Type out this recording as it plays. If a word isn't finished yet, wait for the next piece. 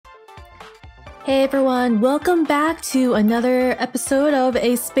Hey everyone, welcome back to another episode of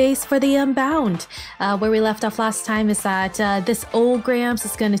A Space for the Unbound. Where we left off last time is that this old Gramps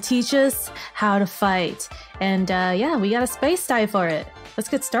is going to teach us how to fight. And yeah, we got a space dive for it. Let's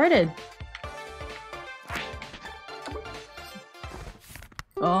get started.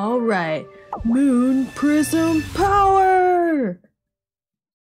 Alright, Moon Prism Power!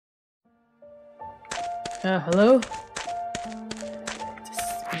 Hello? Does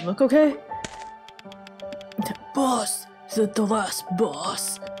it look okay? Boss, the last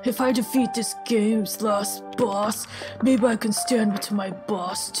boss. If I defeat this game's last boss, maybe I can stand up to my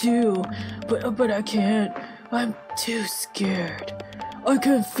boss too. But I can't. I'm too scared. I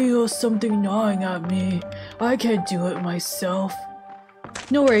can feel something gnawing at me. I can't do it myself.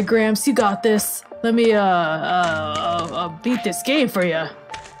 No worry, Gramps, you got this. Let me beat this game for you.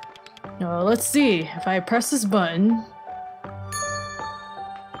 Let's see. If I press this button.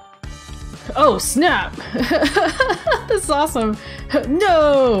 Oh, snap! That's awesome!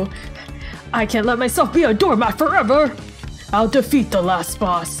 No! I can't let myself be a doormat forever! I'll defeat the last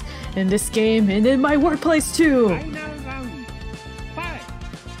boss in this game and in my workplace too!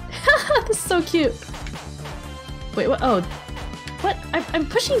 This is so cute! Wait, what? Oh. What? I'm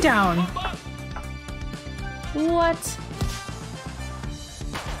pushing down! What?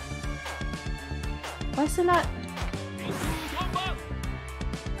 Why is it not?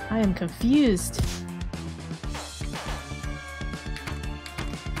 I am confused.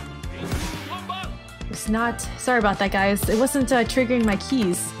 It's not... Sorry about that, guys. It wasn't triggering my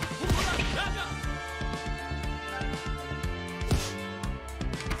keys.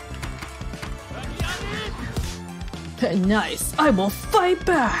 Nice. I will fight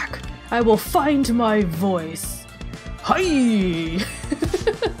back. I will find my voice. Hi!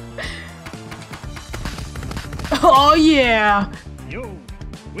 Oh yeah!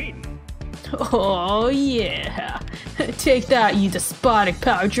 Oh yeah! Take that, you despotic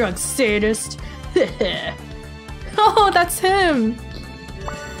power drug sadist! Oh, that's him!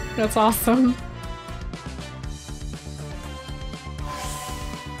 That's awesome.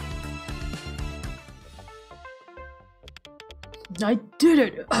 I did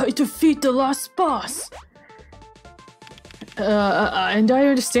it! I defeat the last boss! And I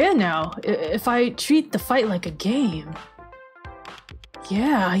understand now. If I treat the fight like a game.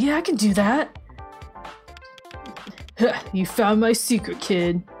 Yeah, I can do that. You found my secret,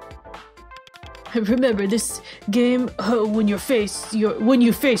 kid. Remember, this game, when you face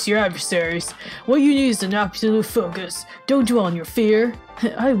your adversaries, what you need is an absolute focus. Don't dwell on your fear.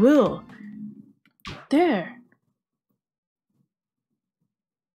 I will. There.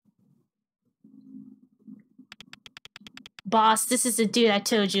 Boss, this is the dude I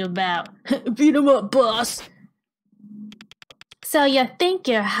told you about. Beat him up, boss. So you think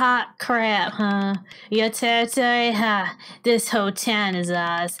you're hot crap, huh? Your territory, huh? This whole town is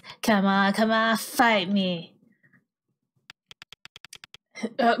ours. Come on, fight me.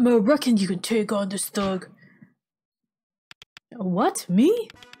 I reckon you can take on this thug. What, me?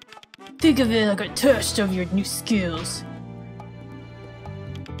 Think of it like a test of your new skills.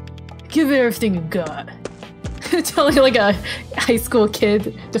 Give it everything you got. Telling like a high school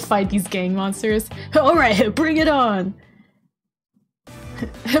kid to fight these gang monsters. Alright, bring it on!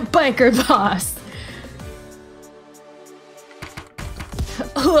 Biker boss!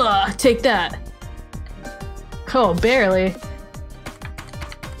 Take that! Oh, barely.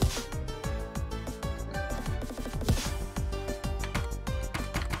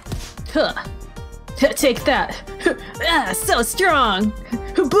 Take that! Ah, so strong!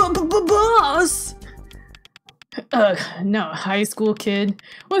 Boss! No, high school kid.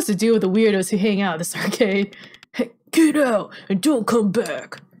 What's the deal with the weirdos who hang out at this arcade? Get out and don't come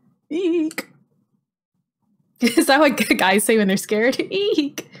back. Eek. Is that what guys say when they're scared?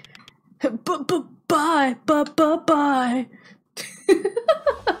 Eek. Bye.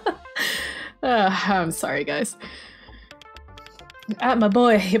 I'm sorry, guys. My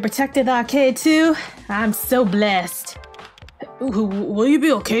boy, you protected the arcade too? I'm so blessed. Will you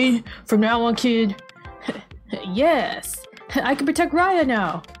be okay from now on, kid? Yes, I can protect Raya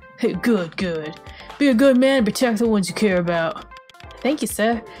now. Good. Be a good man and protect the ones you care about. Thank you,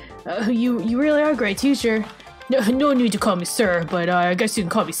 sir. You really are a great teacher. No need to call me sir, but I guess you can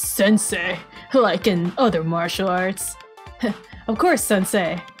call me sensei, like in other martial arts. Of course,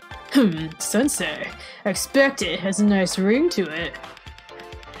 sensei. Sensei. I expect it has a nice ring to it.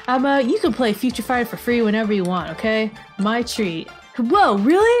 You can play Future Fighter for free whenever you want, okay? My treat. Whoa,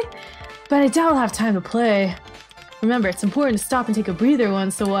 really? But I doubt I'll have time to play. Remember, it's important to stop and take a breather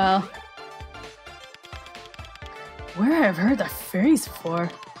once in a while. Where have I heard that phrase before?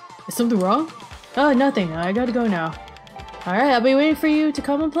 Is something wrong? Oh, nothing. I gotta go now. Alright, I'll be waiting for you to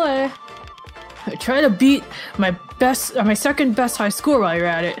come and play. Try to beat my second best high score while you're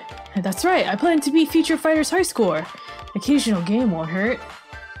at it. That's right, I plan to beat Future Fighter's high score. Occasional game won't hurt.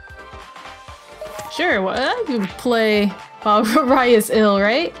 Sure, well, I can play while Raya's ill,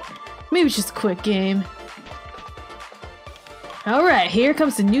 right? Maybe just a quick game. Alright, here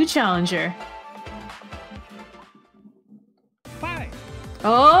comes the new challenger. Five.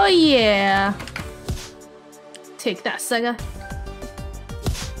 Oh yeah! Take that, Sega.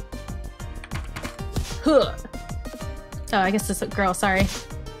 Huh. Oh, I guess it's a girl, sorry.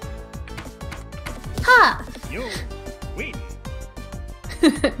 Ha! You win.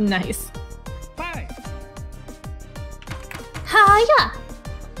 Nice. Five. Hiya!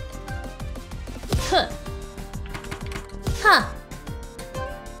 Huh. Huh.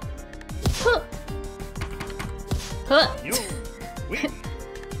 Huh. Huh. You win.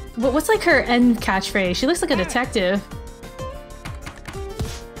 What's like her end catchphrase? She looks like a detective.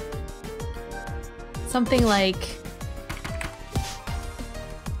 Something like...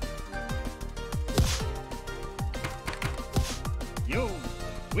 You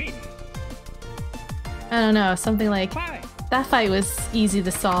win. I don't know, something like... Five. That fight was easy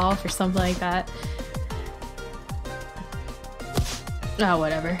to solve or something like that. Oh,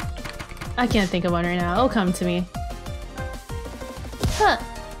 whatever. I can't think of one right now. It'll come to me. Huh.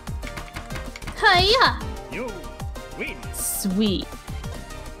 Hiya! You win. Sweet.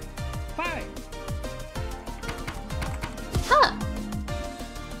 Five. Huh.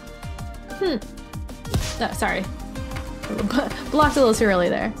 Oh, sorry. Blocked a little too early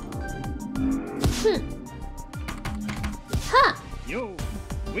there. Huh. You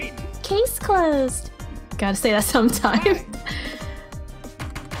win. Case closed. Gotta say that sometime.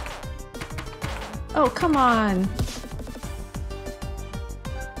 Oh, come on.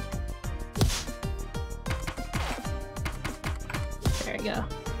 There we go.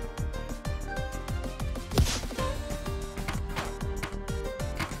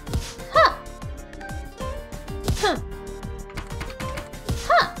 Huh. Huh.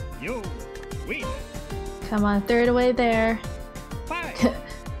 Huh. You win. Come on, throw it away there. Five.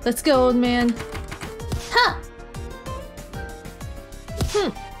 Let's go, old man. Huh.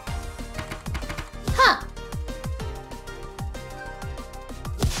 Huh.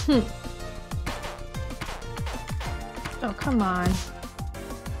 Oh, come on.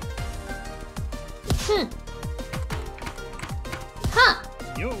 Huh.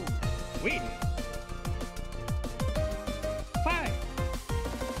 You win. Five.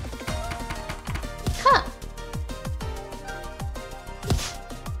 Huh.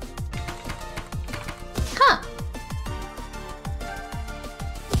 Huh.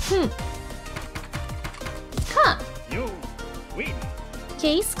 Huh. You win.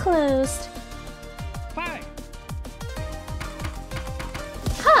 Case closed. Five.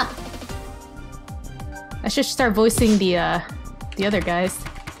 Huh. I should start voicing the other guys.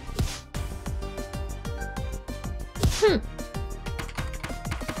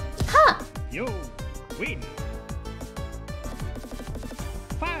 Huh. You win.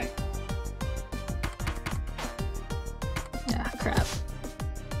 Five. Ah, crap.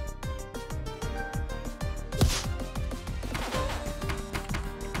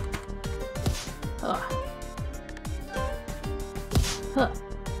 Ugh. Huh.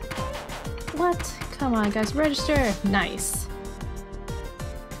 What? Come on, guys, register. Nice.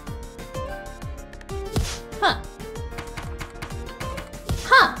 Huh.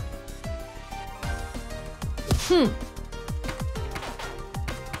 Huh.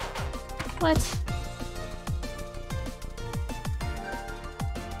 What?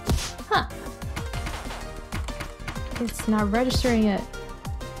 Huh. It's not registering it.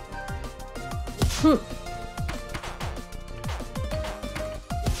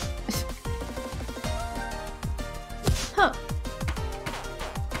 Huh.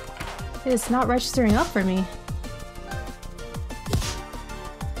 It's not registering up for me.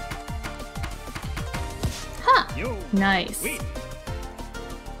 Huh. You Nice. win.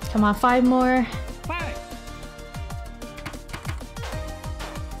 Come on, 5 more. Five.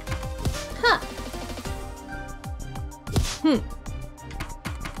 Huh.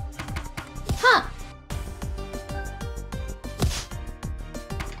 Huh.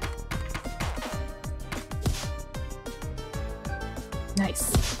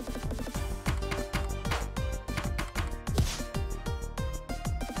 Nice.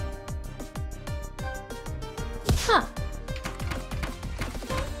 Huh.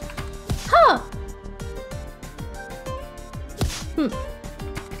 Huh.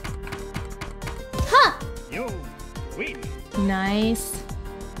 Huh. You win. Nice.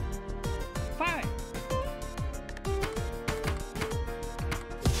 Five.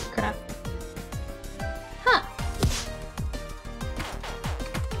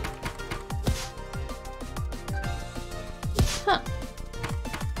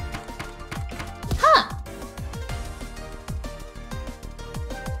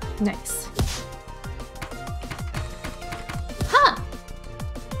 Nice. Huh!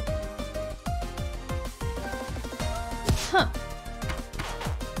 Huh.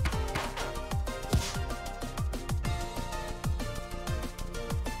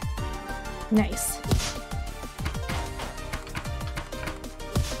 Nice.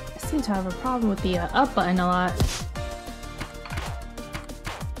 I seem to have a problem with the up button a lot.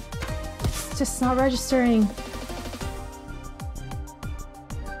 It's just not registering.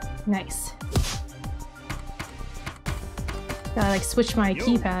 Nice. Gotta like switch my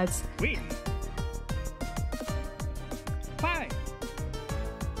keypads. Win. Fight.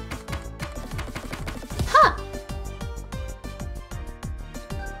 Huh!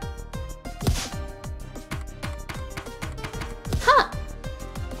 Huh!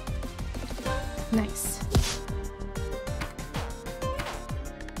 Nice.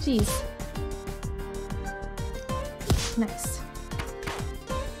 Jeez. Nice.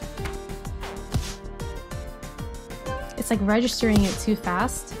 It's like registering it too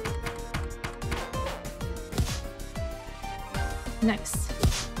fast. Nice.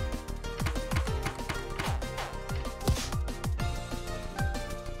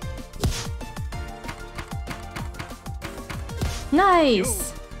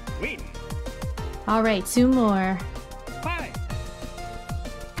 Nice! Win. Alright, 2 more. Fight.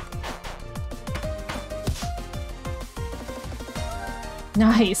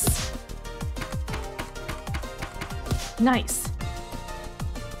 Nice. Nice.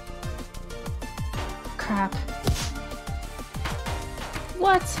 Crap.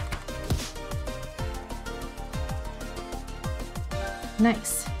 What?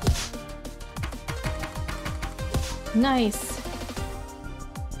 Nice. Nice.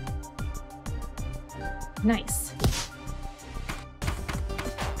 Nice.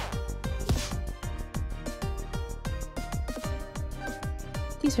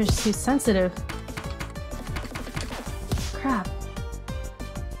 These are just too sensitive. Crap.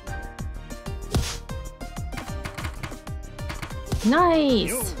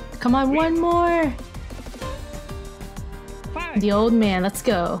 Nice! Come on, one more! Fight. The old man, let's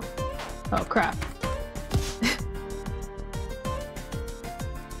go. Oh, crap.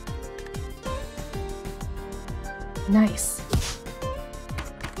 Nice.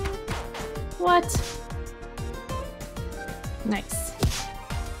 What? Nice.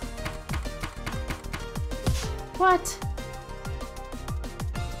 What?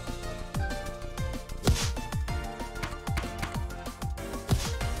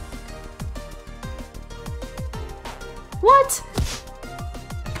 What?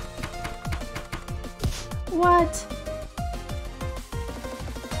 What?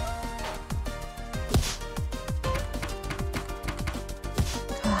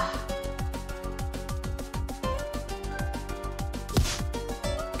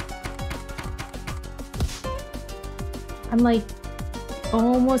 I'm like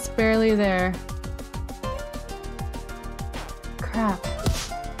almost barely there. Crap.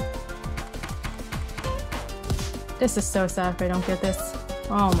 This is so sad if I don't get this.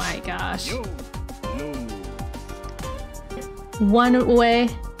 Oh my gosh. You lose. One away.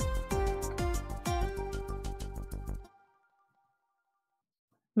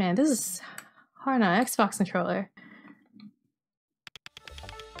 Man, this is hard on an Xbox controller.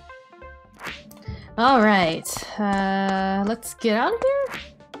 Alright, let's get out of here?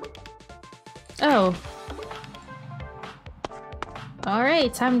 Oh.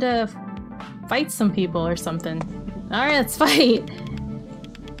 Alright, time to fight some people or something. Alright, let's fight!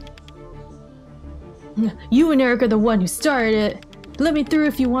 You and Eric are the one who started it. Let me through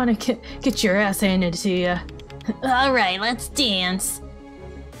if you want to get your ass handed to you. Alright, let's dance.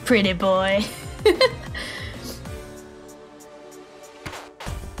 Pretty boy.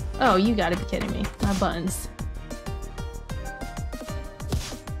 Oh, you gotta be kidding me. My buttons.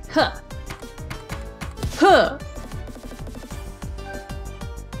 Huh. Huh.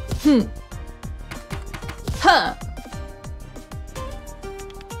 Huh.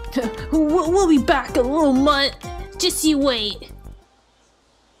 We'll be back, a little mutt. Just you wait.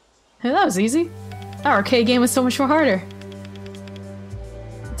 Hey, that was easy. Our arcade game was so much more harder.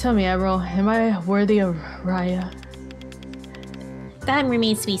 Tell me, Admiral, am I worthy of Raya? That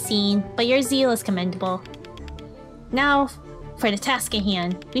remains to be seen, but your zeal is commendable. Now, for the task at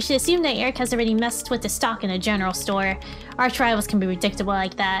hand. We should assume that Eric has already messed with the stock in the general store. Arch rivals can be predictable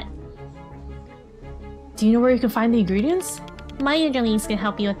like that. Do you know where you can find the ingredients? My underlings can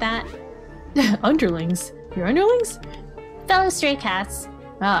help you with that. Underlings? Your underlings? Fellow stray cats.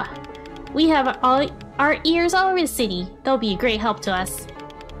 Ah. We have all our ears all over the city. They'll be a great help to us.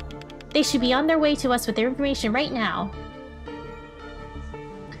 They should be on their way to us with their information right now.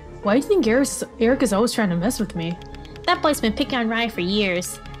 Why do you think Eric is always trying to mess with me? That boy's been picking on Ryan for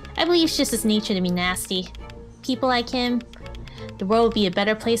years. I believe it's just his nature to be nasty. People like him, the world would be a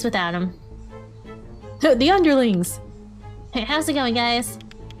better place without him. The underlings! Hey, how's it going, guys?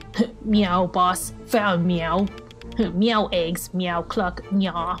 Meow, boss. Found meow. Meow eggs. Meow cluck.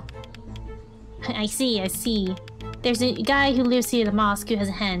 Meow. I see. There's a guy who lives here at the mosque who has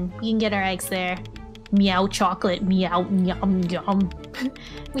a hen. You can get our eggs there. Meow chocolate. Meow yum yum.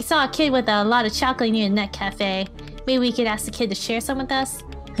 We saw a kid with a lot of chocolate near the net cafe. Maybe we could ask the kid to share some with us?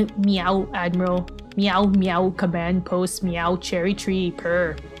 Meow, Admiral. Meow, meow, command post, meow, cherry tree,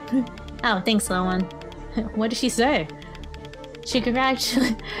 purr. Oh, thanks, little one. What did she say? She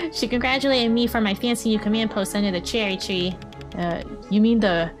congratulated me for my fancy new command post under the cherry tree. You mean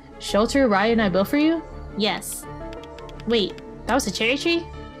the shelter Ryan and I built for you? Yes. Wait, that was a cherry tree?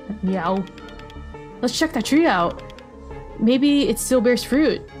 Meow. Let's check that tree out. Maybe it still bears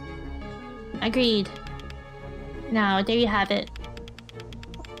fruit. Agreed. Now, there you have it.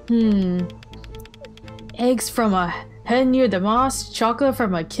 Eggs from a hen near the mosque, chocolate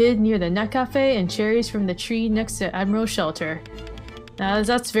from a kid near the net cafe, and cherries from the tree next to Admiral's shelter.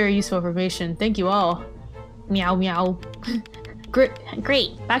 That's very useful information. Thank you all. Meow meow. Great.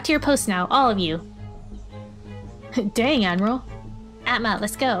 Back to your post now, all of you. Dang, Admiral. Atma,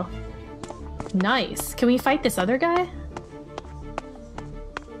 let's go. Nice. Can we fight this other guy?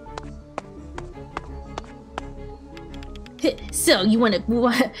 So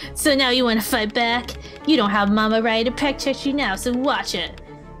now you wanna fight back? You don't have Mama Raya to protect you now, so watch it.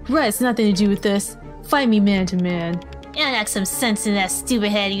 Right, it's nothing to do with this. Fight me man to man. And act some sense in that stupid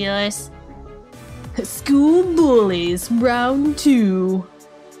head of yours. School Bullies, round 2.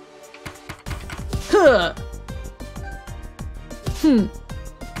 Huh.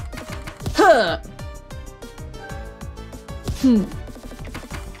 Huh.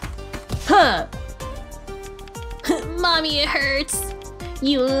 Huh. Mommy, it hurts.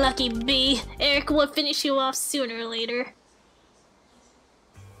 You lucky bee. Eric will finish you off sooner or later.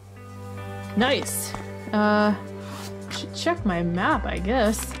 Nice. Should check my map, I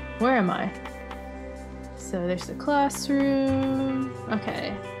guess. Where am I? So there's the classroom.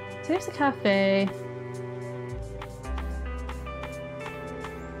 Okay. So there's the cafe.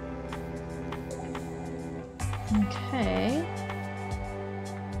 Okay.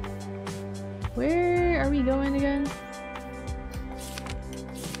 Where are we going again?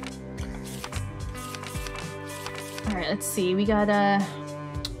 Alright, let's see. We gotta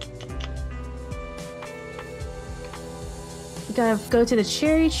go to the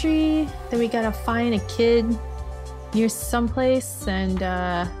cherry tree, then we gotta find a kid near someplace and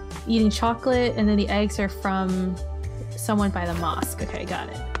eating chocolate, and then the eggs are from someone by the mosque. Okay, got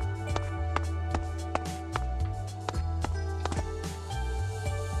it.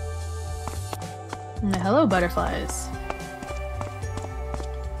 Hello, butterflies.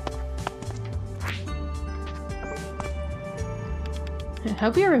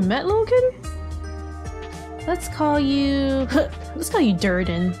 Have we ever met, little kitty? Let's call you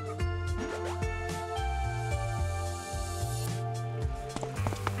Durden.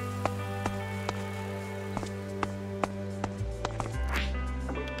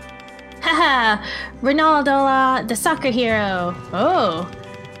 Haha! Ronaldo, the soccer hero. Oh,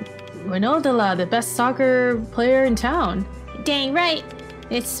 Ronaldo, the best soccer player in town. Dang right!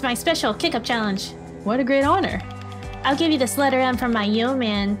 It's my special kick-up challenge. What a great honor. I'll give you this letter M from my Yo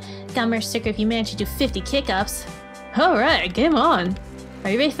Man gummer sticker if you manage to do 50 kick-ups. Alright, game on.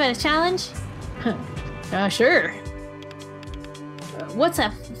 Are you ready for the challenge? Sure. What's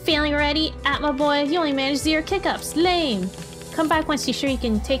up? Failing already? Atma boy, you only managed 0 kick-ups. Lame. Come back once you're sure you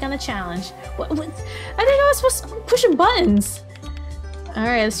can take on the challenge. What? I didn't know I was supposed to push buttons.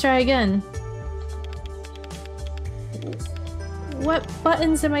 Alright, let's try again. What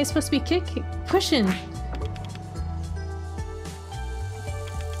buttons am I supposed to be pushing?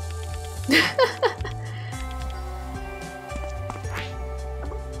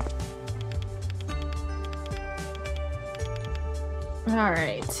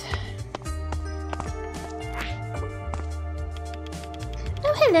 Alright.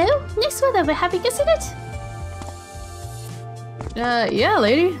 Oh, hello. Nice weather, but have you guessed it? Yeah,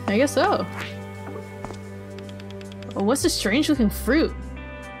 lady. I guess so. Oh, what's this strange looking fruit?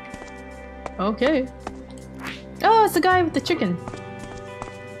 Okay. Oh, it's the guy with the chicken.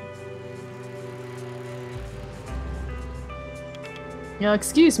 Yeah,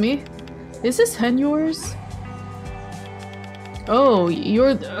 excuse me. Is this hen yours? Oh,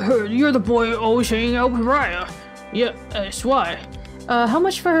 you're the boy always hanging out with Raya. Yeah, that's why. How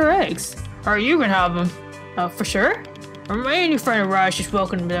much for her eggs? Are you gonna have them? For sure? Any friend of Rice is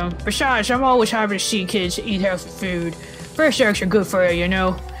welcome to them. Besides, I'm always happy to see kids eat healthy food. Fresh eggs are good for you, you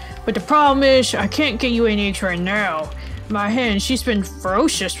know. But the problem is, I can't get you any eggs right now. My hen, she's been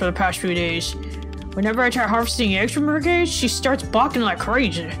ferocious for the past few days. Whenever I try harvesting eggs from her cage, she starts barking like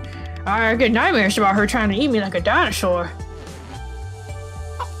crazy. I get nightmares about her trying to eat me like a dinosaur.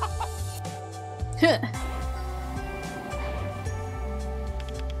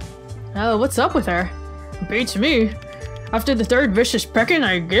 Oh, what's up with her? Beats me. After the third vicious pecking,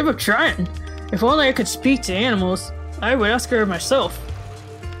 I gave up trying. If only I could speak to animals, I would ask her myself.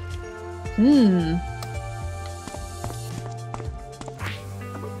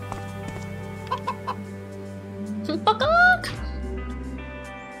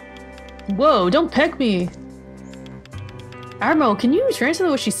 Whoa, don't peck me! Admiral, can you translate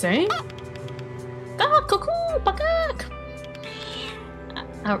what she's saying?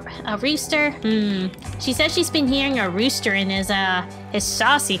 A rooster? She says she's been hearing a rooster in his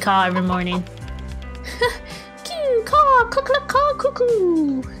saucy call every morning. Coo, caw, cuckoo, caw,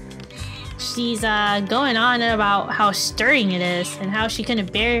 cuckoo. She's going on about how stirring it is and how she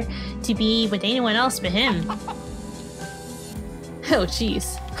couldn't bear to be with anyone else but him. Oh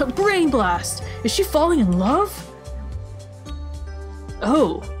jeez. Brain blast! Is she falling in love?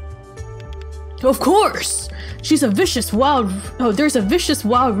 Oh. Of course! She's a vicious wild... Oh, there's a vicious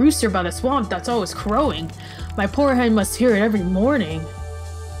wild rooster by the swamp that's always crowing. My poor hen must hear it every morning.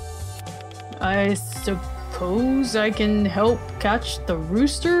 I suppose I can help catch the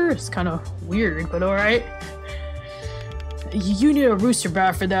rooster? It's kind of weird, but alright. You need a rooster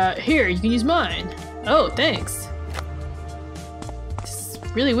bat for that. Here, you can use mine. Oh, thanks. This is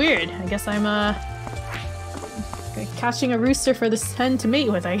really weird. I guess I'm, catching a rooster for this hen to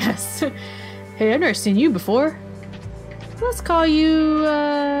mate with, I guess. Hey, I've never seen you before. Let's call you,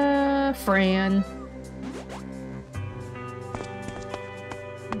 Fran.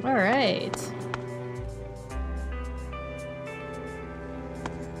 Alright.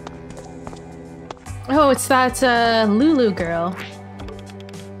 Oh, it's that, Lulu girl.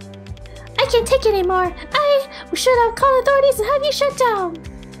 I can't take it anymore. I should have called authorities and have you shut down.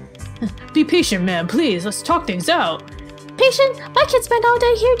 Be patient, man, please. Let's talk things out. Patient? My kids spent all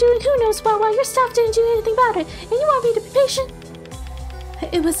day here doing who knows what while your staff didn't do anything about it, and you want me to be patient?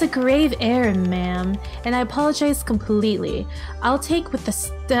 It was a grave error, ma'am, and I apologize completely. I'll talk with the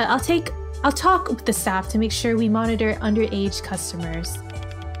staff to make sure we monitor underage customers.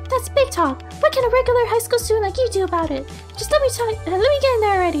 That's big talk. What can a regular high school student like you do about it? Just let me get in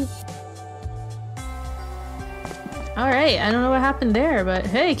there already. Alright, I don't know what happened there, but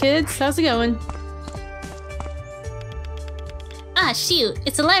hey kids, how's it going? Ah, shoot,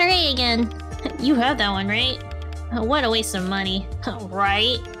 it's a letter A again. You have that one, right? What a waste of money.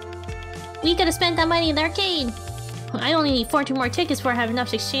 Right? We could have spent that money in the arcade. I only need 14 more tickets before I have enough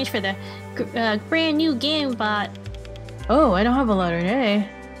to exchange for the brand new game bot. Oh, I don't have a letter A.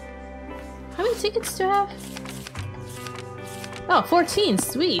 How many tickets do I have? Oh, 14,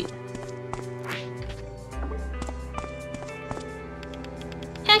 sweet.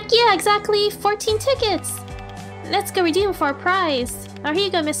 Heck yeah, exactly 14 tickets. Let's go redeem for a prize. Oh, here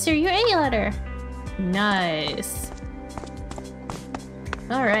you go, mister, your A letter. Nice.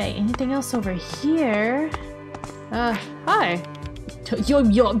 Alright, anything else over here? Hi.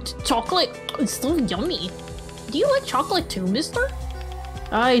 Yum, chocolate. It's so yummy. Do you like chocolate too, mister?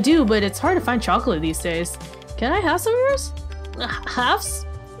 I do, but it's hard to find chocolate these days. Can I have some of yours? Have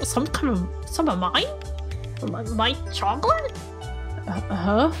some of mine? My chocolate?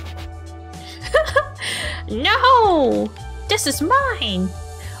 Huh? No! This is mine!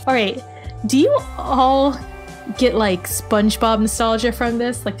 Alright, do you all get like SpongeBob nostalgia from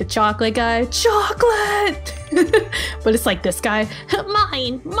this? Like the chocolate guy? Chocolate! But it's like this guy.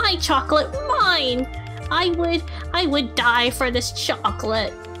 Mine! My chocolate! Mine! I would die for this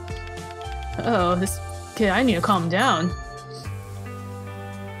chocolate. Oh, this kid, I need to calm down.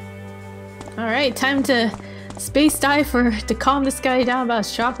 Alright, time to space dive to calm this guy down about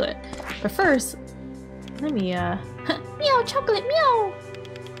his chocolate. But first, let me, meow, chocolate, meow!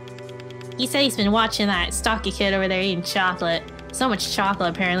 He said he's been watching that stocky kid over there eating chocolate. So much chocolate,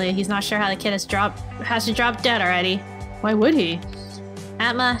 apparently. He's not sure how the kid has to drop dead already. Why would he?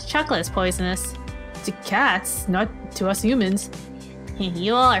 Atma, chocolate is poisonous. To cats, not to us humans.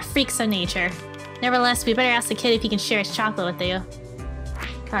 You all are freaks of nature. Nevertheless, we better ask the kid if he can share his chocolate with you.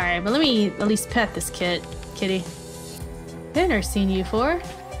 Alright, but let me at least pet this kitty. I've never seen you before.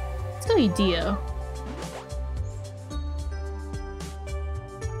 Let's go eat Dio.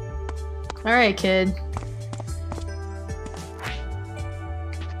 Alright, kid.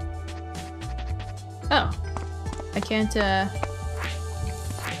 Oh. I can't,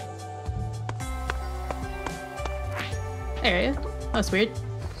 There you go. That's weird.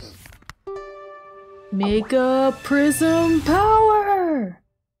 Mega Prism Power!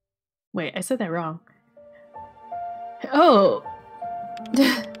 Wait, I said that wrong. Oh!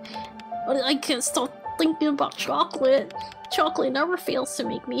 I can't stop thinking about chocolate. Chocolate never fails to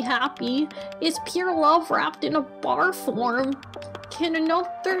make me happy. It's pure love wrapped in a bar form. Can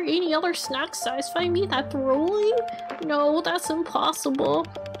any other snack satisfy me that thoroughly? No, that's impossible.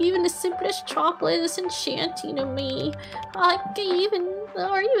 Even the simplest chocolate is enchanting to me.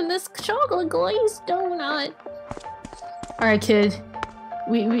 Or even this chocolate glazed donut. Alright, kid.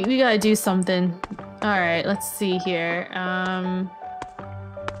 We gotta do something. Alright, let's see here.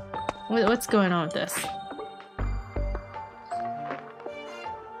 What's going on with this?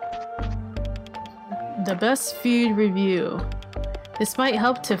 The best food review. This might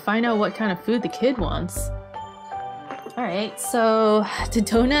help to find out what kind of food the kid wants. Alright, so the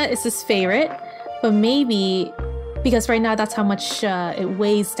donut is his favorite, but maybe because right now that's how much it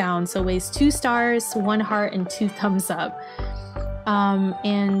weighs down. So it weighs 2 stars, 1 heart, and 2 thumbs up.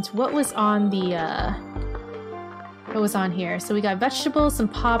 And what was on the what was on here? So we got vegetables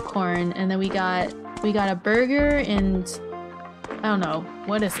and popcorn, and then we got a burger and I don't know,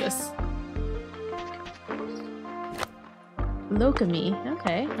 what is this? Lokami.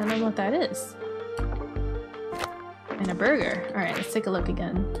 Okay, I don't know what that is. And a burger. Alright, let's take a look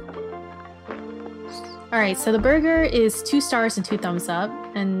again. Alright, so the burger is 2 stars and 2 thumbs up,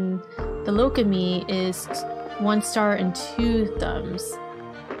 and the Lokami is 1 star and 2 thumbs.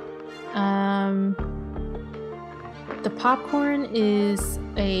 The popcorn is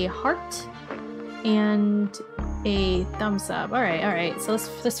a heart and a thumbs up. Alright, so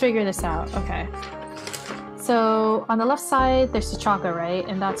let's figure this out. Okay. So on the left side, there's the chocolate, right?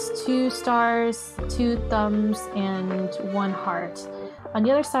 And that's 2 stars, 2 thumbs, and 1 heart. On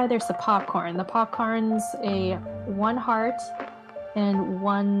the other side, there's the popcorn. The popcorn's a 1 heart and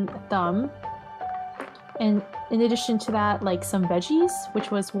 1 thumb. And in addition to that, like some veggies,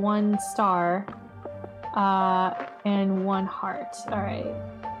 which was 1 star and 1 heart. All right.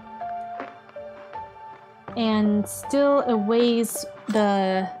 And still it weighs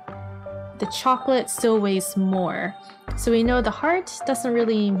the chocolate still weighs more. So we know the heart doesn't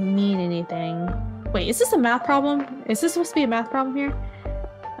really mean anything. Wait, is this a math problem? Is this supposed to be a math problem here?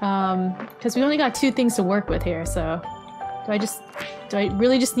 Because we only got 2 things to work with here, so do I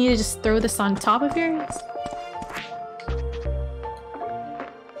really just need to just throw this on top of here?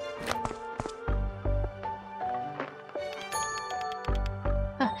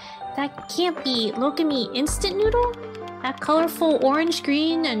 That can't be Lokami instant noodle? That colorful orange,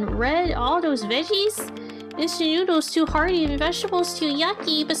 green, and red, all those veggies? Instant noodles too hearty and vegetables too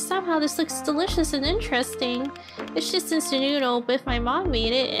yucky, but somehow this looks delicious and interesting. It's just instant noodle, but if my mom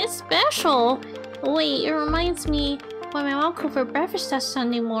made it, it's special! Wait, it reminds me when my mom cooked for breakfast that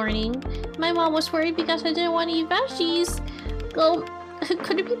Sunday morning. My mom was worried because I didn't want to eat veggies. Oh,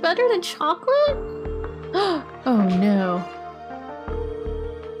 could it be better than chocolate? Oh no.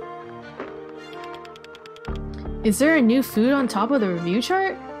 Is there a new food on top of the review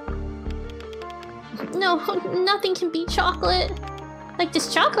chart? No, nothing can beat chocolate. Like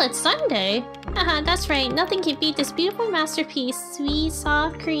this chocolate sundae. Haha, that's right. Nothing can beat this beautiful masterpiece. Sweet,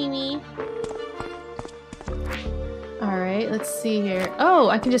 soft, creamy. Alright, let's see here. Oh,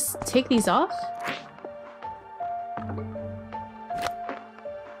 I can just take these off?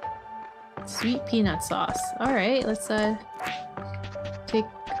 Sweet peanut sauce. Alright, let's take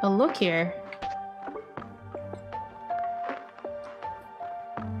a look here.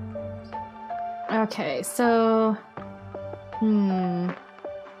 Okay, so...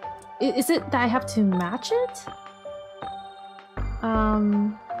 Is it that I have to match it?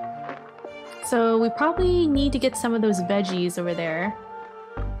 So we probably need to get some of those veggies over there.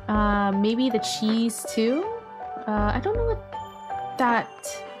 Maybe the cheese too? I don't know what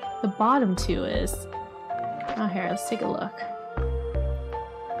the bottom 2 is. Oh, here, let's take a look.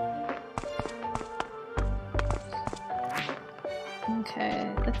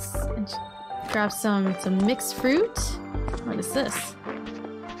 Okay, let's grab some mixed fruit. What is this?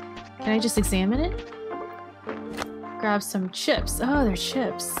 Can I just examine it? Grab some chips. Oh, they're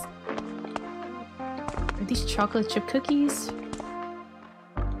chips. Are these chocolate chip cookies?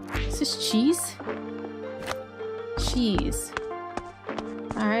 Is this cheese? Cheese.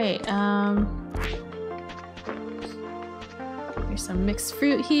 Alright, there's some mixed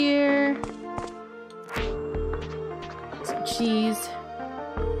fruit here. Some cheese.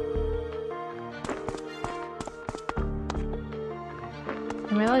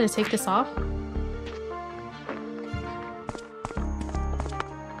 Am I allowed to take this off?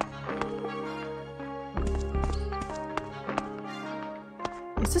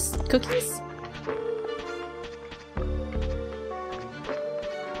 cookies?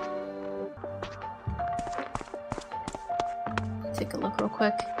 Take a look real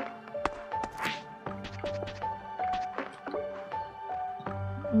quick.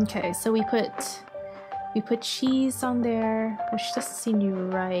 Okay, so we put cheese on there, which doesn't seem to be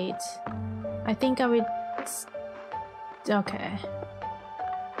right. I think I would... Okay.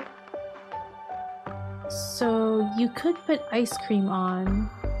 So you could put ice cream on,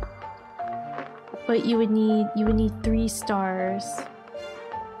 but you would need 3 stars.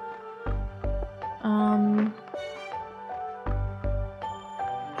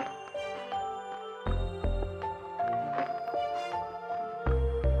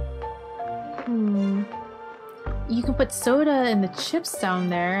 You can put soda and the chips down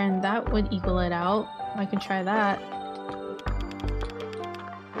there, and that would equal it out. I can try that.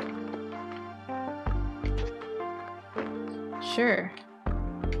 Sure.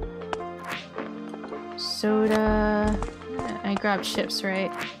 Soda. I grabbed chips,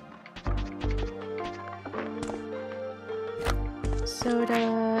 right?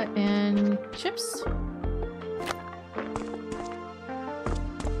 Soda and chips.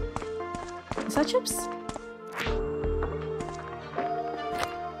 Is that chips?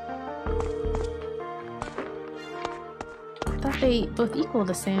 I thought they both equal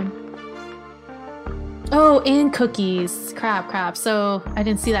the same. Oh, and cookies. Crap. So I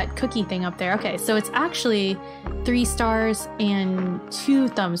didn't see that cookie thing up there. Okay, so it's actually 3 stars and 2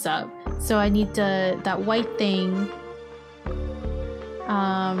 thumbs up. So I need that white thing.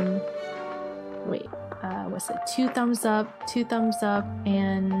 Wait, what's it? 2 thumbs up, 2 thumbs up,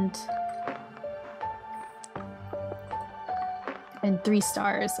 and 3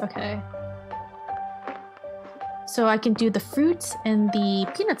 stars. Okay. So I can do the fruit and the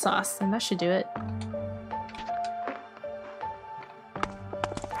peanut sauce, and that should do it.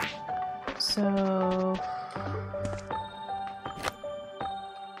 So...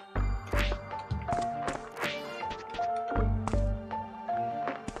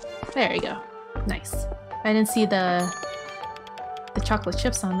 there you go. Nice. I didn't see the chocolate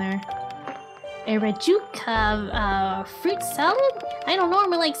chips on there. A Rajuka fruit salad? I don't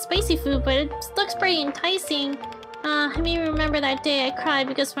normally like spicy food, but it looks pretty enticing. I may remember that day I cried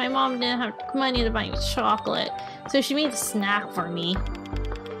because my mom didn't have money to buy me chocolate, so she made a snack for me.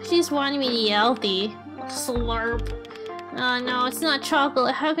 She just wanted me to eat healthy. Slurp. No, it's not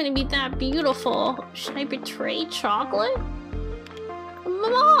chocolate. How can it be that beautiful? Should I betray chocolate?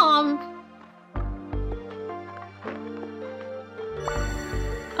 Mom!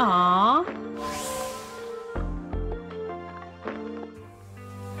 Aww.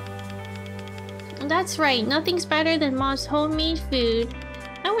 That's right, nothing's better than Mom's homemade food.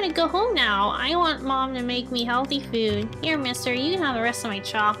 I want to go home now. I want Mom to make me healthy food. Here, mister, you can have the rest of my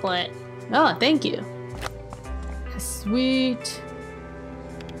chocolate. Oh, thank you. Sweet.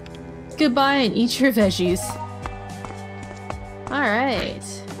 Goodbye and eat your veggies. Alright.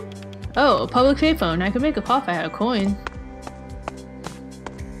 Oh, a public payphone. I could make a call if I had a coin.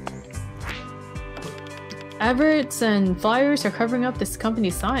 Adverts and flyers are covering up this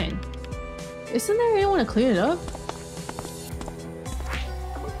company's sign. Isn't there anyone to clean it up?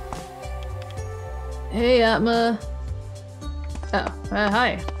 Hey, Atma. Oh,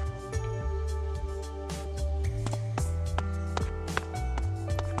 hi.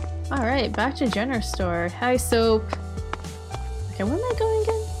 Alright, back to General Store. Hi, Soap. Okay, where am I going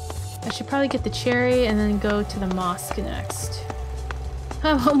again? I should probably get the cherry and then go to the mosque next.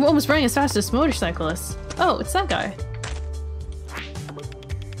 I'm almost running as fast as this motorcyclist. Oh, it's that guy.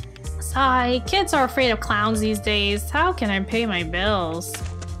 Sigh, kids are afraid of clowns these days. How can I pay my bills?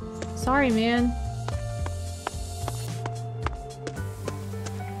 Sorry, man.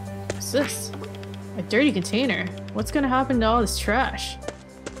 What's this? A dirty container. What's gonna happen to all this trash?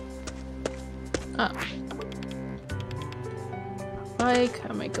 Oh. Bike,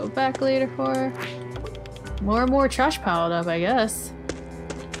 I might go back later for. More and more trash piled up, I guess.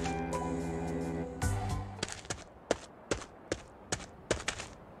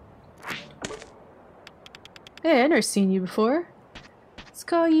 Hey, I've never seen you before. Let's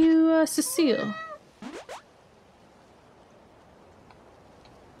call you, Cecile.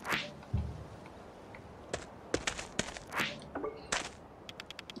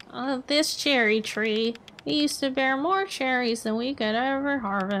 This cherry tree. It used to bear more cherries than we could ever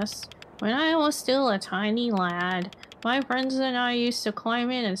harvest. When I was still a tiny lad, my friends and I used to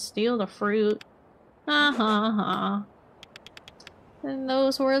climb in and steal the fruit. And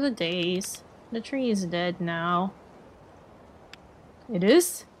those were the days. The tree is dead now. It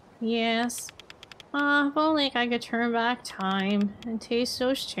is? Yes. If only I could turn back time and taste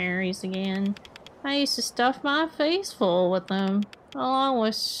those cherries again. I used to stuff my face full with them, along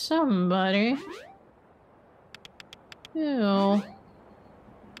with somebody. Ew.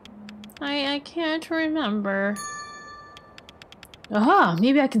 I can't remember. Aha!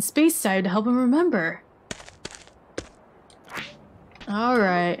 Maybe I can Spacedive to help him remember.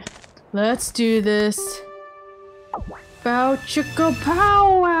 Alright. Let's do this. Bow chicka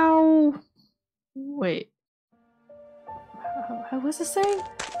pow wow! Wait. How was it saying?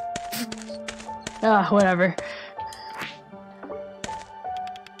 Whatever.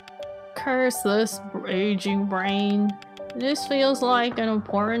 Curse this aging brain. This feels like an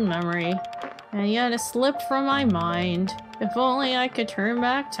important memory, and yet it slipped from my mind. If only I could turn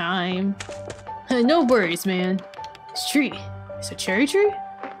back time. No worries, man. This tree. Is it a cherry tree?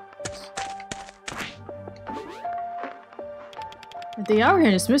 The hour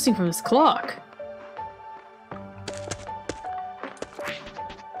hand is missing from this clock.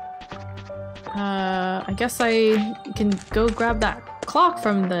 I guess I can go grab that clock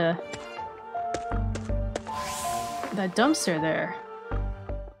from that dumpster there.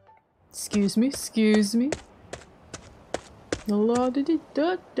 Excuse me, excuse me.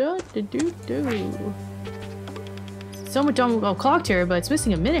 Someone dumped a clock here, but it's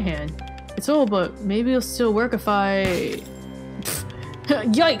missing a minute hand. It's old, but maybe it'll still work if I...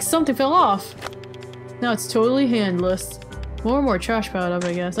 Yikes, something fell off. Now it's totally handless. More and more trash piled up,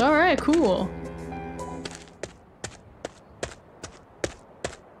 I guess. Alright, cool.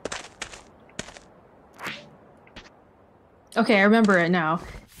 Okay, I remember it now.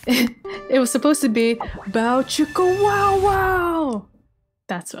 It was supposed to be Bow Chicka Wow Wow!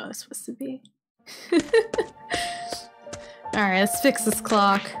 That's what it was supposed to be. Alright, let's fix this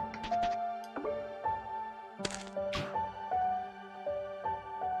clock.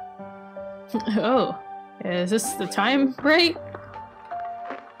 Oh, is this the time right?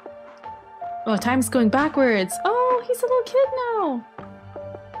 Oh, time's going backwards. Oh, he's a little kid now.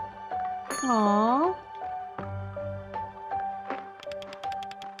 Aww.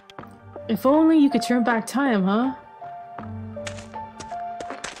 If only you could turn back time, huh?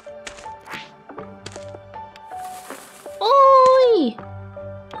 Oi!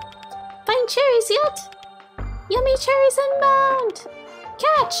 Find cherries yet? Yummy cherries unbound!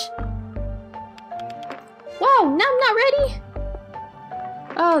 Catch! Wow, now I'm not ready!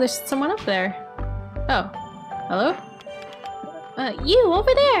 Oh, there's someone up there. Oh. Hello? You,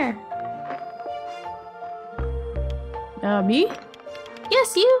 over there! Me?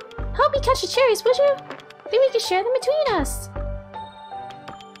 Yes, you! Help me catch the cherries, would you? Maybe we can share them between us!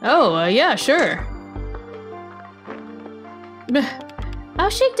 Oh, yeah, sure. I'll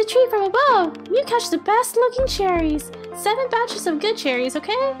shake the tree from above! You catch the best looking cherries! 7 batches of good cherries,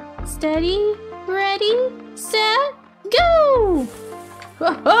 okay? Steady, ready, set, go!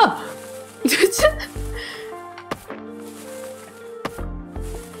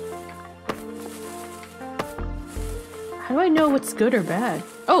 How do I know what's good or bad?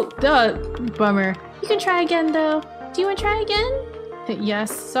 Oh, bummer. You can try again, though. Do you want to try again?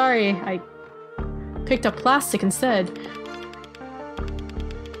 Yes, sorry. I picked up plastic instead.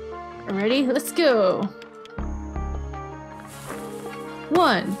 Ready? Let's go.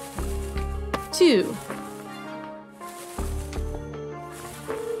 1, 2,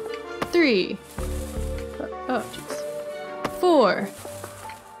 3. Oh, jeez. 4,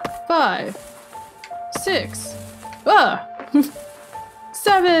 5, 6.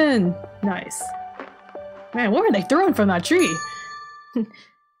 7. Nice. Man, what were they throwing from that tree?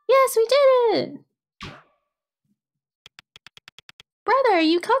 Yes, we did it! Brother,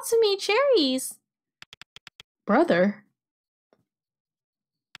 you caught so many cherries! Brother?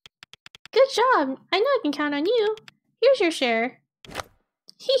 Good job! I know I can count on you. Here's your share.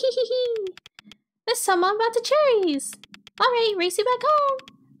 Hee hee hee hee! Let's tell Mom about the cherries! Alright, race you back home!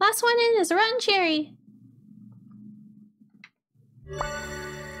 Last one in is a rotten cherry.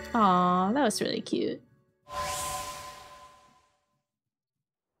 Aw, that was really cute.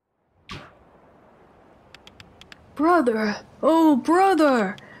 Brother! Oh,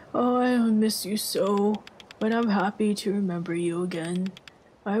 brother! Oh, I miss you so, but I'm happy to remember you again.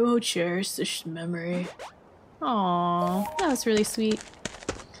 I will cherish this memory. Aw, that was really sweet.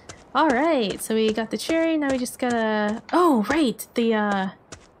 Alright, so we got the cherry, now we just gotta... Oh, right! The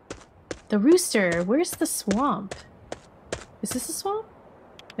rooster. Where's the swamp? Is this the swamp?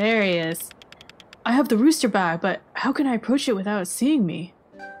 There he is. I have the rooster bag, but how can I approach it without it seeing me?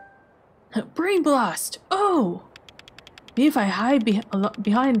 Brain blast! Oh! Maybe if I hide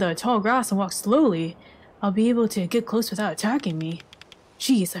behind the tall grass and walk slowly, I'll be able to get close without attacking me.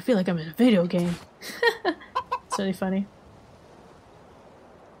 Jeez, I feel like I'm in a video game. It's really funny.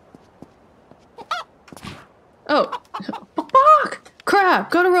 Oh!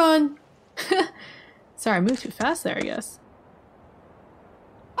 Crap! Gotta run! Sorry, I moved too fast there, I guess.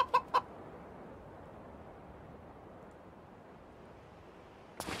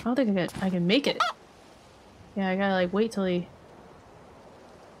 I don't think I can make it. Yeah, I gotta like wait till he...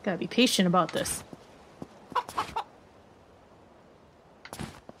 Gotta be patient about this.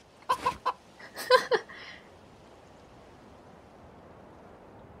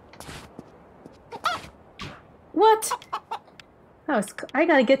 What? I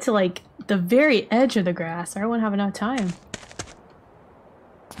gotta get to like the very edge of the grass or I won't have enough time.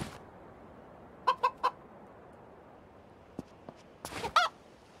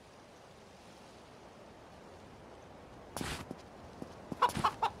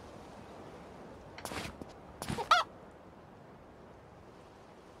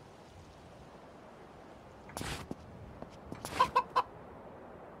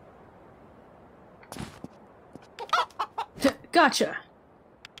 Gotcha.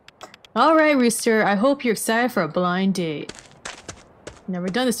 Alright, Rooster, I hope you're excited for a blind date. Never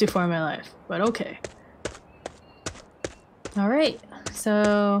done this before in my life, but okay. Alright,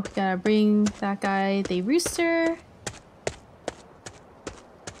 so gotta bring that guy, the Rooster.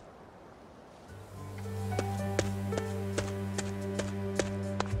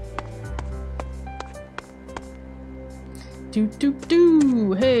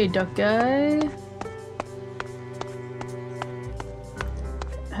 Doo. Hey, duck guy.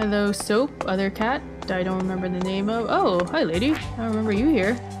 Hello, Soap, other cat I don't remember the name of. Oh, hi lady. I don't remember you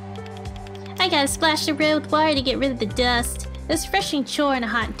here. I gotta splash the road with water to get rid of the dust. It's a refreshing chore on a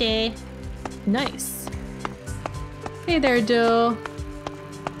hot day. Nice. Hey there, Dill.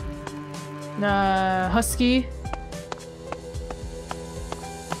 Husky.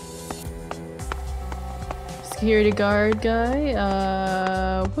 Security guard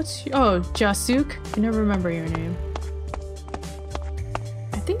guy. What's your... Oh, Jasuk. I never remember your name.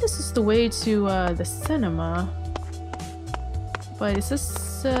 I think this is the way to the cinema. But is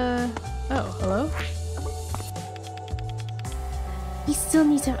this oh, hello? We still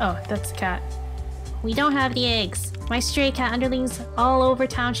need to... Oh, that's the cat. We don't have the eggs. My stray cat underlings all over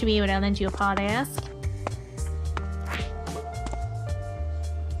town should be able to lend you a paw to ask.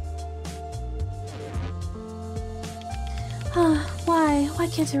 Why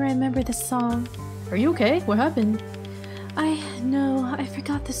can't I remember this song? Are you okay? What happened? I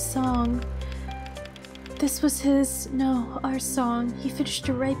forgot this song. This was our song. He finished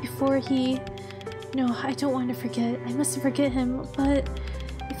it right before he... No, I don't want to forget. I mustn't forget him, but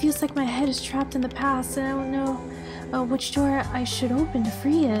it feels like my head is trapped in the past and I don't know which door I should open to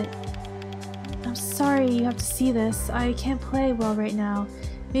free it. I'm sorry you have to see this. I can't play well right now.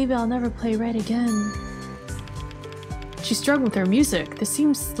 Maybe I'll never play right again. She's struggling with her music. This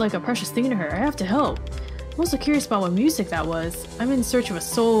seems like a precious thing to her. I have to help. I'm also curious about what music that was. I'm in search of a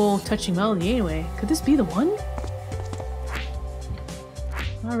soul-touching melody anyway. Could this be the one?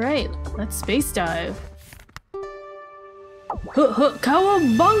 Alright, let's space dive.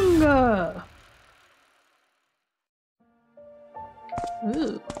 Cowabunga!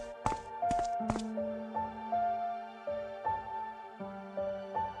 Ooh.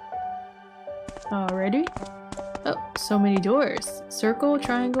 Already? Oh, so many doors. Circle,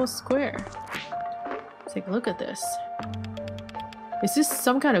 triangle, square. Let's take a look at this. Is this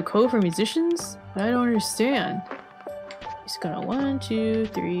some kind of code for musicians? I don't understand. He's gonna 1, 2,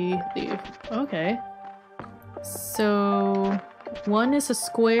 3, leave. Okay. So 1 is a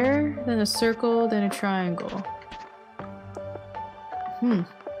square, then a circle, then a triangle.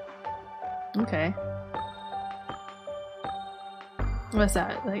 Okay. What's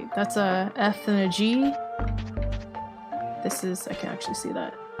that? Like, that's a F and a G? This is, I can actually see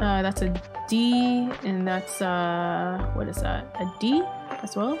that. That's a D, and that's, what is that? A D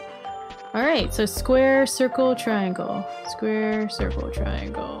as well? Alright, so square, circle, triangle. Square, circle,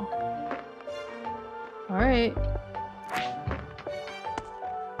 triangle. Alright.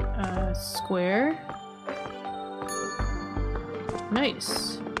 Square.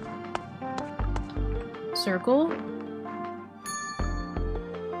 Nice. Circle.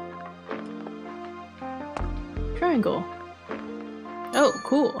 Triangle. Oh,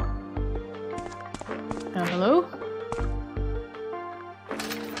 cool. Hello?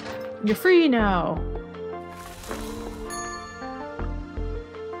 You're free now!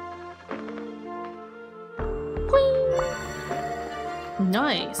 Whee!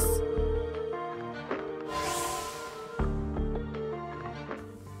 Nice!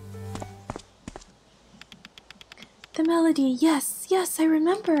 The melody, yes, I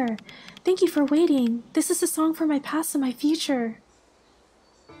remember! Thank you for waiting. This is a song for my past and my future.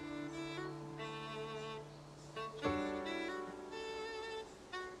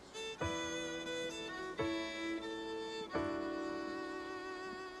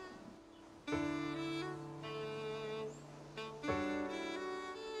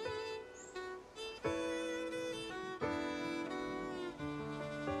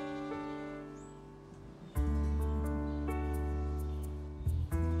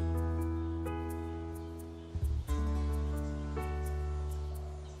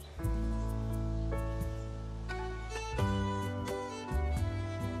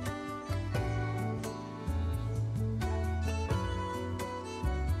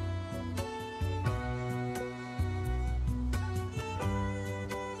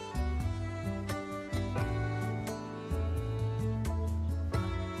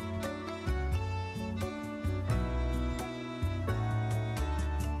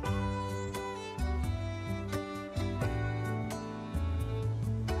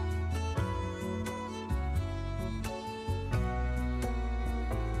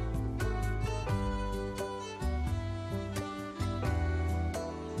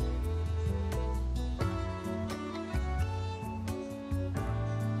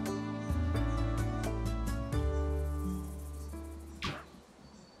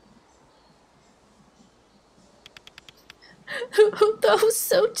 That was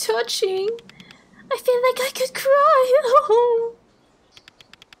so touching. I feel like I could cry.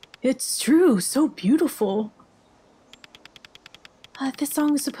 It's true, so beautiful. This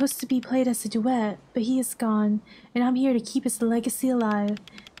song was supposed to be played as a duet, but he is gone, and I'm here to keep his legacy alive.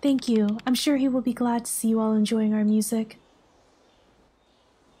 Thank you. I'm sure he will be glad to see you all enjoying our music.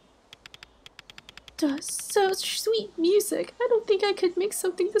 Such sweet music. I don't think I could make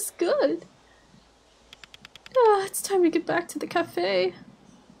something this good. It's time to get back to the cafe.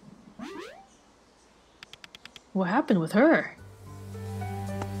 What happened with her?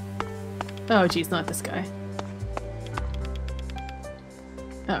 Oh geez, not this guy.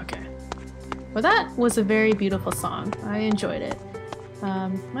 Okay. Well, that was a very beautiful song. I enjoyed it.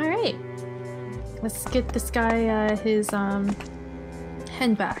 Alright. Let's get this guy his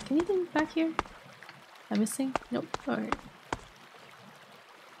hen back. Anything back here? I'm missing? Nope. Alright.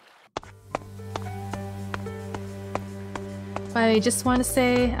 I just want to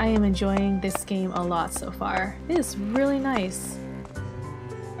say I am enjoying this game a lot so far. It is really nice.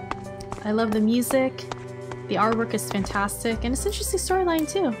 I love the music, the artwork is fantastic, and it's an interesting storyline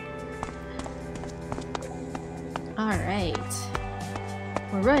too. Alright.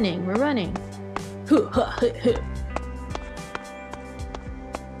 We're running, we're running.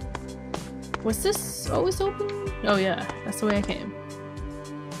 Was this always open? Oh yeah, that's the way I came.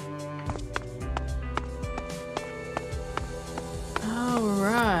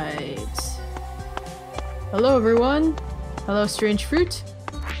 Alright. Hello everyone. Hello strange fruit.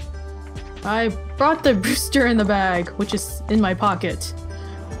 I brought the rooster in the bag, which is in my pocket.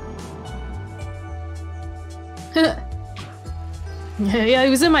 Yeah, he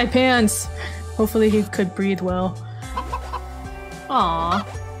was in my pants. Hopefully he could breathe well. Aww.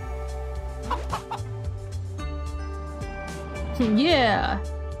 Yeah.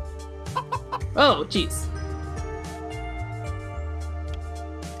 Oh, jeez.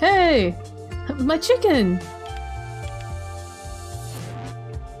 Hey! My chicken!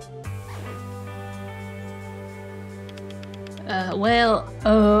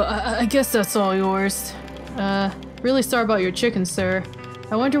 I guess that's all yours. Really sorry about your chickens, sir.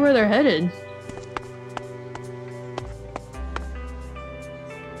 I wonder where they're headed.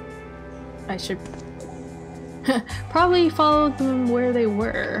 I should probably follow them where they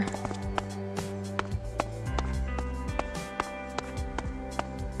were.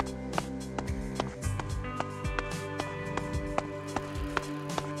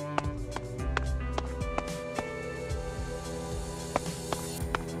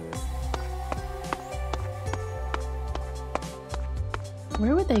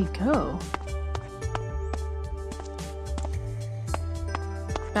 Where would they go?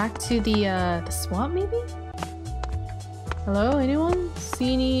 Back to the swamp, maybe? Hello, anyone?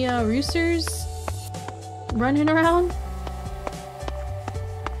 See any roosters running around?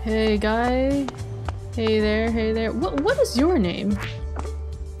 Hey, guy. Hey there, hey there. What is your name?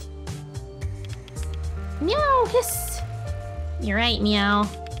 Meow, hiss. You're right, Meow.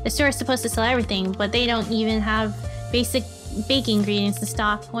 The store is supposed to sell everything, but they don't even have basic baking ingredients in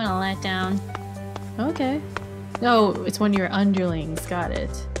stock. What a letdown. Okay. No, it's one of your underlings. Got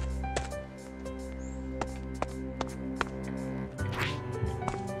it.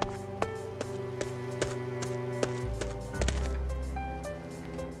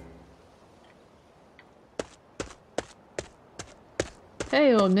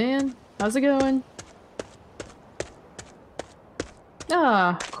 Hey, old man. How's it going?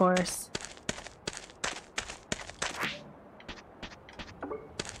 Ah, of course.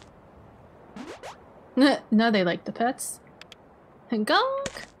 Now they like the pets. And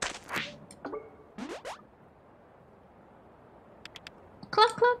gonk!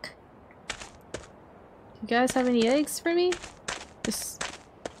 Cluck cluck! You guys have any eggs for me? Just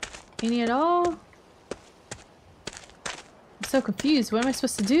any at all? I'm so confused. What am I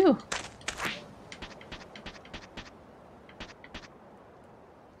supposed to do?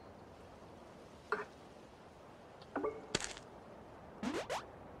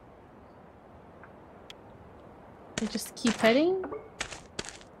 I just keep petting?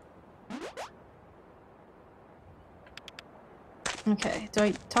 Okay, do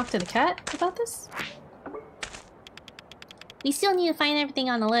I talk to the cat about this? We still need to find everything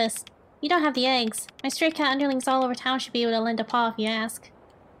on the list. We don't have the eggs. My stray cat underlings all over town should be able to lend a paw if you ask.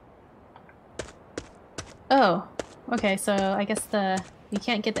 Oh, okay, so I guess you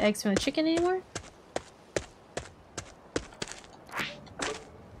can't get the eggs from the chicken anymore?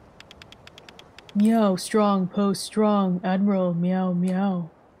 Meow, strong, post, strong, admiral, meow, meow.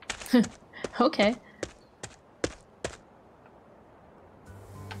 Okay.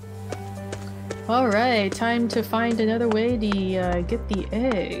 Alright, time to find another way to get the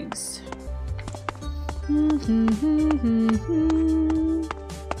eggs.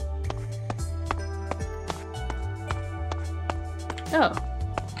 Oh.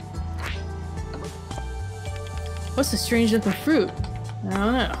 What's the strange looking fruit? I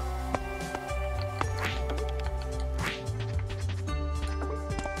don't know.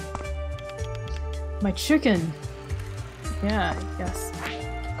 My chicken. Yeah, I guess.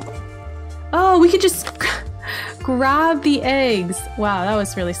 Oh, we could just grab the eggs. Wow, that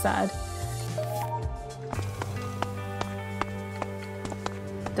was really sad.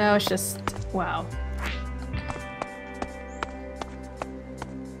 That was just... wow.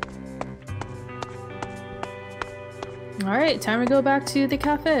 Alright, time to go back to the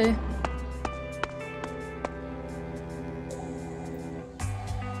cafe.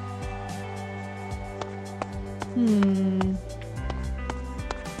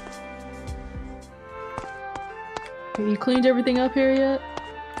 Have you cleaned everything up here yet?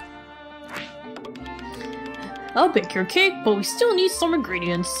 I'll bake your cake, but we still need some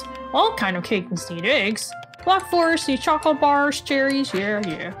ingredients. All kind of cakes need eggs. Black Forest needs chocolate bars, cherries, yeah.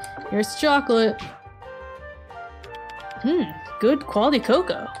 Here's the chocolate. Good quality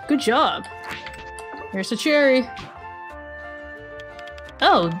cocoa. Good job. Here's the cherry.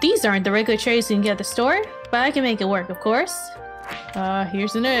 Oh, these aren't the regular cherries you can get at the store, but I can make it work, of course.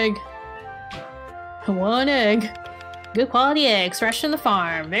 Here's an egg. One egg. Good quality eggs, fresh from the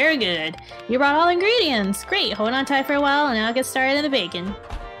farm. Very good. You brought all the ingredients. Great. Hold on tight for a while, and I'll get started on the bacon.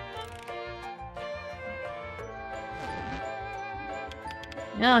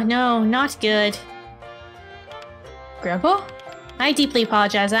 Oh, no, not good. Grandpa? I deeply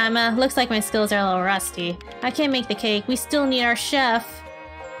apologize, Emma. Looks like my skills are a little rusty. I can't make the cake. We still need our chef.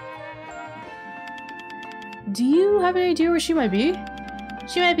 Do you have any idea where she might be?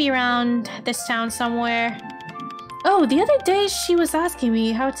 She might be around this town somewhere. Oh, the other day she was asking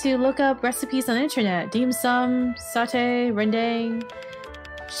me how to look up recipes on the internet. Dim sum, satay, rendang.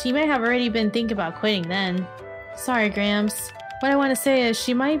 She may have already been thinking about quitting then. Sorry, Gramps. What I want to say is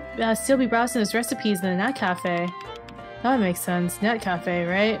she might still be browsing those recipes in the net cafe. That makes sense. Net cafe,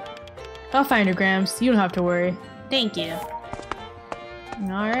 right? I'll find her, Gramps. You don't have to worry. Thank you.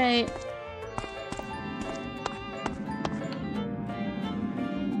 Alright.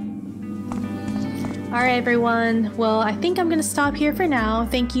 Alright everyone, well I think I'm gonna stop here for now.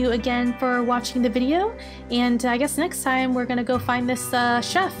 Thank you again for watching the video, and I guess next time we're gonna go find this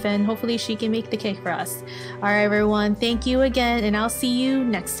chef and hopefully she can make the cake for us. Alright everyone, thank you again, and I'll see you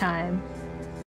next time.